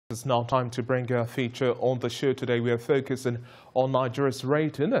It's now time to bring a feature on the show. Today we are focusing on Nigeria's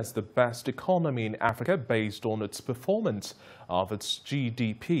rating as the best economy in Africa based on its performance of its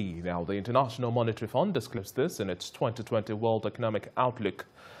GDP. Now, the International Monetary Fund disclosed this in its 2020 World Economic Outlook.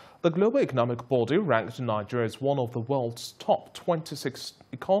 The global economic body ranked Nigeria as one of the world's top 26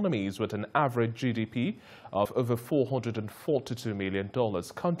 economies with an average GDP of over $442 million.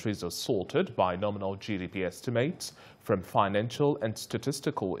 Countries are sorted by nominal GDP estimates from financial and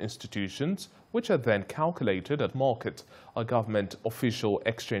statistical institutions, which are then calculated at market or government official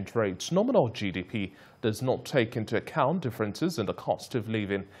exchange rates. Nominal GDP does not take into account differences in the cost of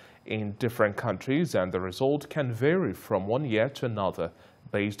living in different countries, and the result can vary from one year to another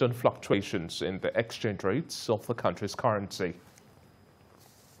based on fluctuations in the exchange rates of the country's currency.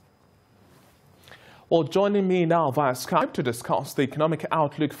 Well, joining me now via Skype to discuss the economic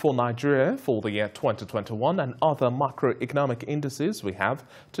outlook for Nigeria for the year 2021 and other macroeconomic indices we have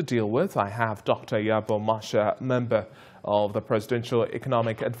to deal with, I have Dr. Iyabo Marshal, member of the Presidential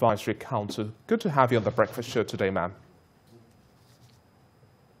Economic Advisory Council. Good to have you on the Breakfast Show today, ma'am.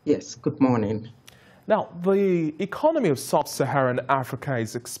 Yes, good morning. Now, the economy of sub-Saharan Africa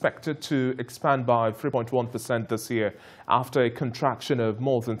is expected to expand by 3.1% this year after a contraction of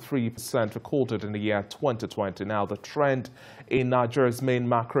more than 3% recorded in the year 2020. Now, the trend in Nigeria's main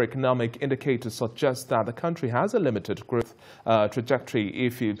macroeconomic indicators suggests that the country has a limited growth trajectory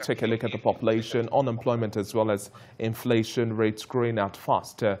if you take a look at the population, unemployment, as well as inflation rates growing at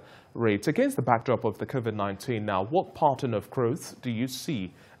faster rates. Against the backdrop of the COVID-19 now, what pattern of growth do you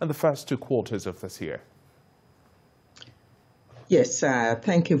see in the first 2 quarters of this year? Yes,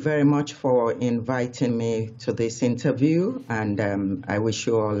 thank you very much for inviting me to this interview, and I wish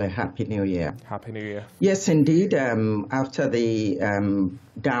you all a Happy New Year. Happy New Year. Yes, indeed. After the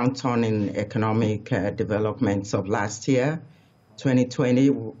downturn in economic developments of last year,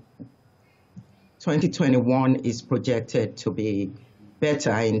 2021 is projected to be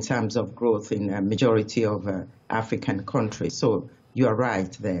better in terms of growth in a majority of African countries. So you are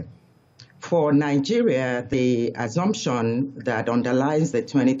right there. For Nigeria, the assumption that underlies the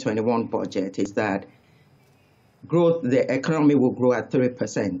 2021 budget is that the economy will grow at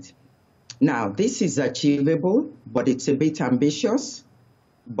 3%. Now, this is achievable, but it's a bit ambitious.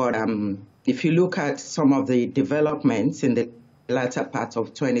 But if you look at some of the developments in the latter part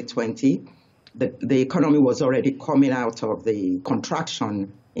of 2020, the economy was already coming out of the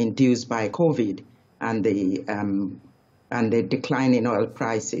contraction induced by COVID and the decline in oil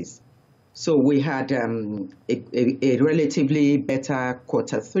prices. So we had a relatively better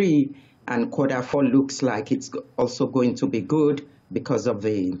Q3, and Q4 looks like it's also going to be good because of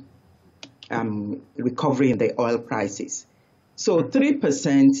the recovery in the oil prices. So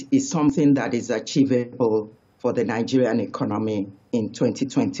 3% is something that is achievable for the Nigerian economy in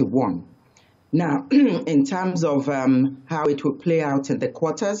 2021. Now, in terms of how it will play out in the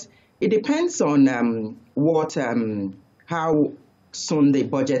quarters, it depends on how soon the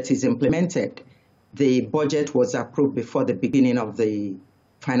budget is implemented. The budget was approved before the beginning of the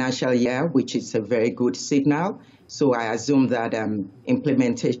financial year, which is a very good signal. So I assume that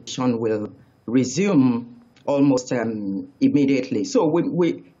implementation will resume almost immediately. So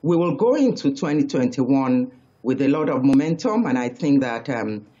we will go into 2021 with a lot of momentum, and I think that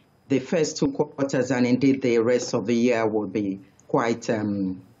the first 2 quarters and indeed the rest of the year will be quite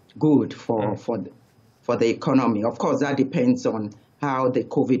good for the economy. Of course, that depends on how the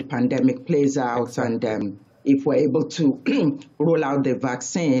COVID pandemic plays out and if we're able to roll out the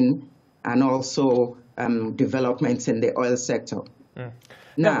vaccine and also developments in the oil sector.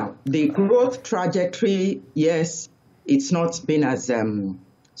 Now, the growth trajectory, yes, it's not been as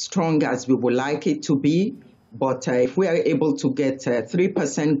strong as we would like it to be. But if we are able to get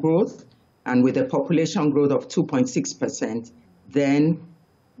 3% growth and with a population growth of 2.6%, then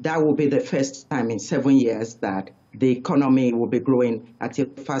that will be the first time in 7 years that the economy will be growing at a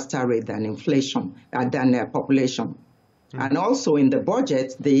faster rate than inflation, than population. And also in the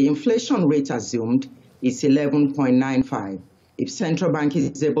budget, the inflation rate assumed is 11.95. If central bank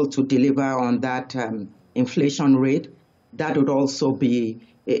is able to deliver on that inflation rate, that would also be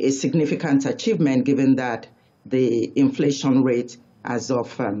a significant achievement, given that the inflation rate as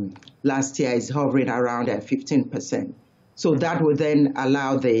of last year is hovering around 15%. So that would then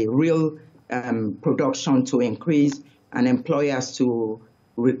allow the real production to increase and employers to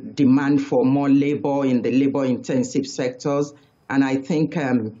demand for more labor in the labor-intensive sectors. And I think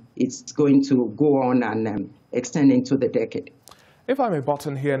it's going to go on and extend into the decade. If I may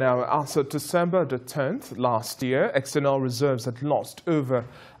button here now, as of December the 10th last year, external reserves had lost over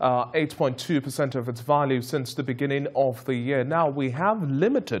 8.2% of its value since the beginning of the year. Now, we have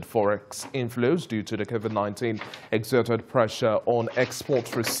limited forex inflows due to the COVID-19 exerted pressure on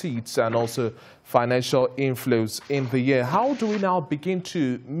export receipts and also financial inflows in the year. How do we now begin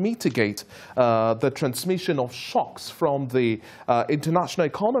to mitigate the transmission of shocks from the international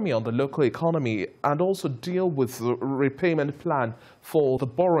economy on the local economy and also deal with the repayment plan for the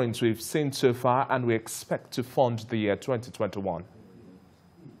borrowings we've seen so far and we expect to fund the year 2021?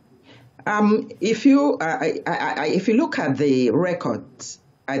 If you look at the records,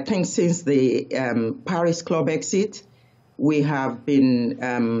 I think since the Paris Club exit, we have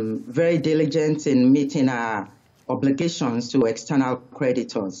been very diligent in meeting our obligations to external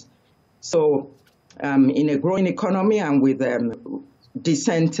creditors. So in a growing economy and with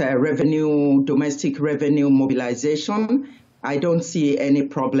decent revenue, domestic revenue mobilization, I don't see any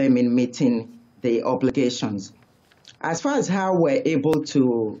problem in meeting the obligations. As far as how we're able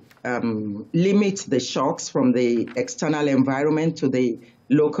to limit the shocks from the external environment to the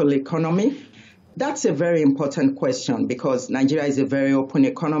local economy, that's a very important question because Nigeria is a very open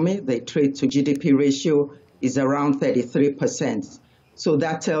economy. The trade to GDP ratio is around 33%. So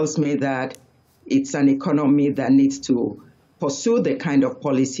that tells me that it's an economy that needs to pursue the kind of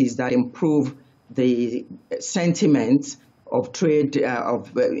policies that improve the sentiment of trade,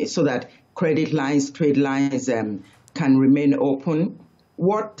 so that credit lines, trade lines can remain open.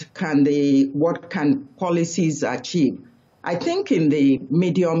 What can policies achieve? I think in the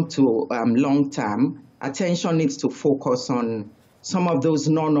medium to long term, attention needs to focus on some of those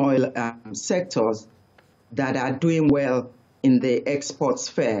non-oil sectors that are doing well in the export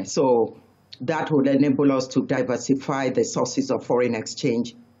sphere. So that would enable us to diversify the sources of foreign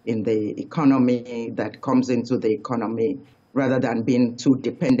exchange in the economy that comes into the economy, rather than being too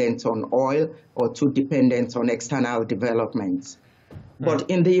dependent on oil or too dependent on external developments. But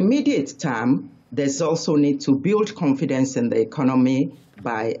in the immediate term, there's also need to build confidence in the economy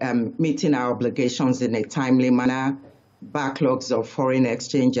by meeting our obligations in a timely manner. Backlogs of foreign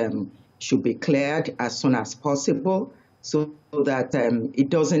exchange should be cleared as soon as possible so that it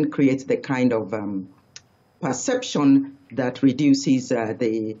doesn't create the kind of perception that reduces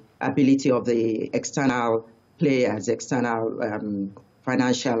the ability of the external players, external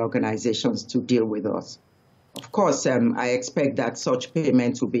financial organizations to deal with us. Of course, I expect that such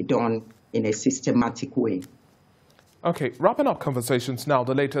payments will be done in a systematic way. Okay, wrapping up conversations now,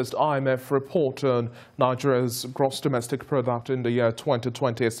 the latest IMF report on Nigeria's gross domestic product in the year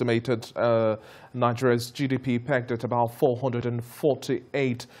 2020 estimated Nigeria's GDP pegged at about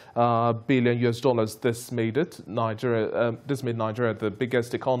 $448 billion. This made Nigeria the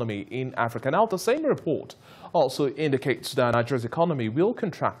biggest economy in Africa. Now, the same report also indicates that Nigeria's economy will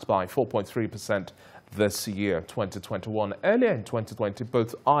contract by 4.3% this year, 2021. Earlier in 2020,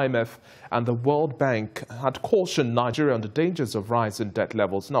 both IMF and the World Bank had cautioned Nigeria on the dangers of rising debt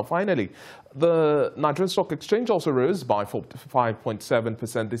levels. Now, finally, the Nigerian Stock Exchange also rose by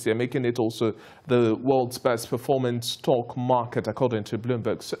 5.7% this year, making it also the world's best performing stock market, according to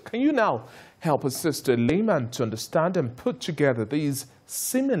Bloomberg. So can you now help assist a layman to understand and put together these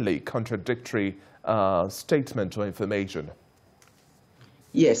seemingly contradictory statements or information?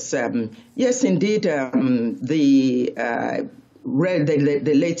 Yes, yes, indeed. The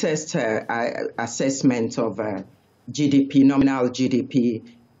latest assessment of GDP, nominal GDP,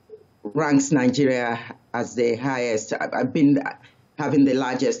 ranks Nigeria as the highest, been having the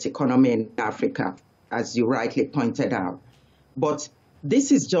largest economy in Africa, as you rightly pointed out. But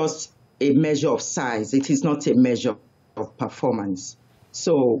this is just a measure of size. It is not a measure of performance.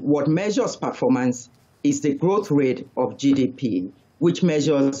 So what measures performance is the growth rate of GDP, which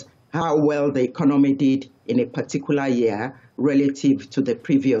measures how well the economy did in a particular year relative to the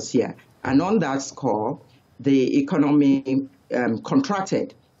previous year. And on that score, the economy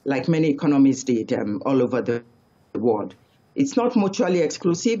contracted, like many economies did all over the world. It's not mutually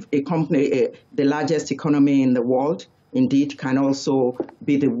exclusive. A company, the largest economy in the world, indeed, can also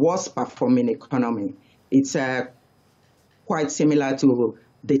be the worst performing economy. It's quite similar to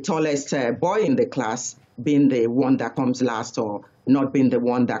the tallest boy in the class being the one that comes last or not being the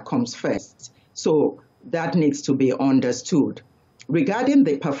one that comes first. So that needs to be understood. Regarding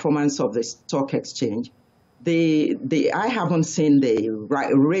the performance of the stock exchange, I haven't seen the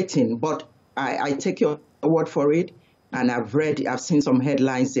rating, but I take your word for it, and I've seen some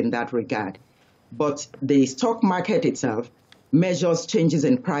headlines in that regard. But the stock market itself measures changes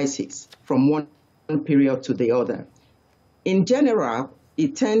in prices from one period to the other. In general,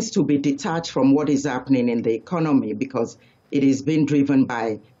 it tends to be detached from what is happening in the economy because it is being driven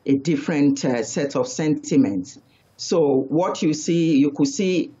by a different set of sentiments. So what you could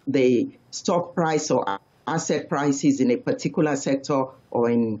see the stock price or asset prices in a particular sector or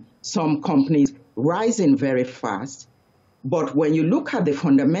in some companies rising very fast. But when you look at the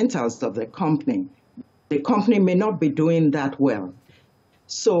fundamentals of the company may not be doing that well.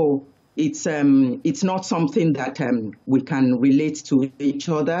 So it's not something that we can relate to each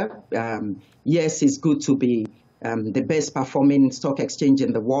other. Yes, it's good to be the best performing stock exchange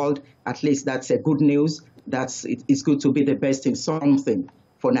in the world. At least that's a good news. It's good to be the best in something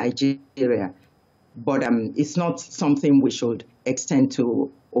for Nigeria. But it's not something we should extend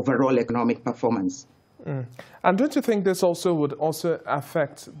to overall economic performance. And don't you think this would also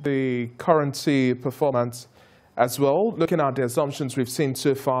affect the currency performance as well, looking at the assumptions we've seen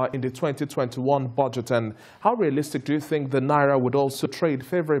so far in the 2021 budget? And how realistic do you think the Naira would also trade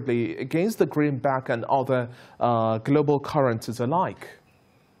favorably against the greenback and other global currencies alike?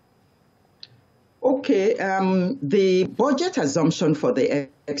 Okay, the budget assumption for the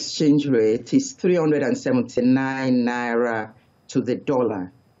exchange rate is 379 Naira to the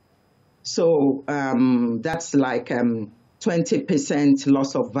dollar. So that's like 20%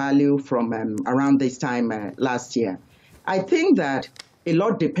 loss of value from around this time last year. I think that a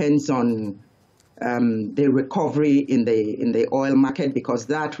lot depends on the recovery in the oil market, because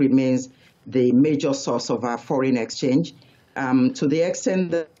that remains the major source of our foreign exchange. To the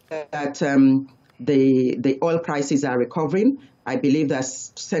extent that the oil prices are recovering, I believe that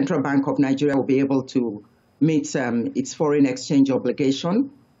Central Bank of Nigeria will be able to meet its foreign exchange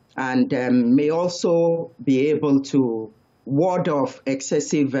obligation, and may also be able to ward off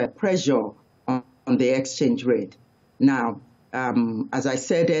excessive pressure on the exchange rate. Now, as I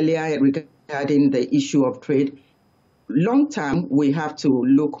said earlier regarding the issue of trade, long term, we have to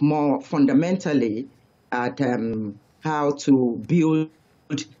look more fundamentally at how to build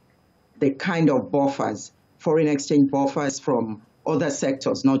the kind of buffers, foreign exchange buffers from other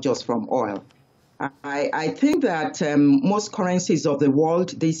sectors, not just from oil. I think that most currencies of the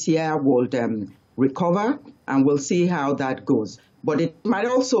world this year will recover, and we'll see how that goes. But it might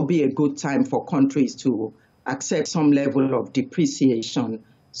also be a good time for countries to accept some level of depreciation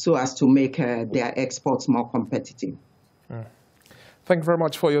so as to make their exports more competitive. Thank you very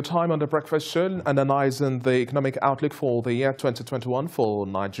much for your time on The Breakfast Show, analyzing the economic outlook for the year 2021 for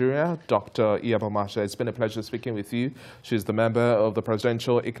Nigeria. Dr. Iyabo Marshall, it's been a pleasure speaking with you. She's the member of the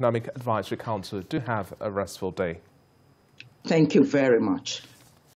Presidential Economic Advisory Council. Do have a restful day. Thank you very much.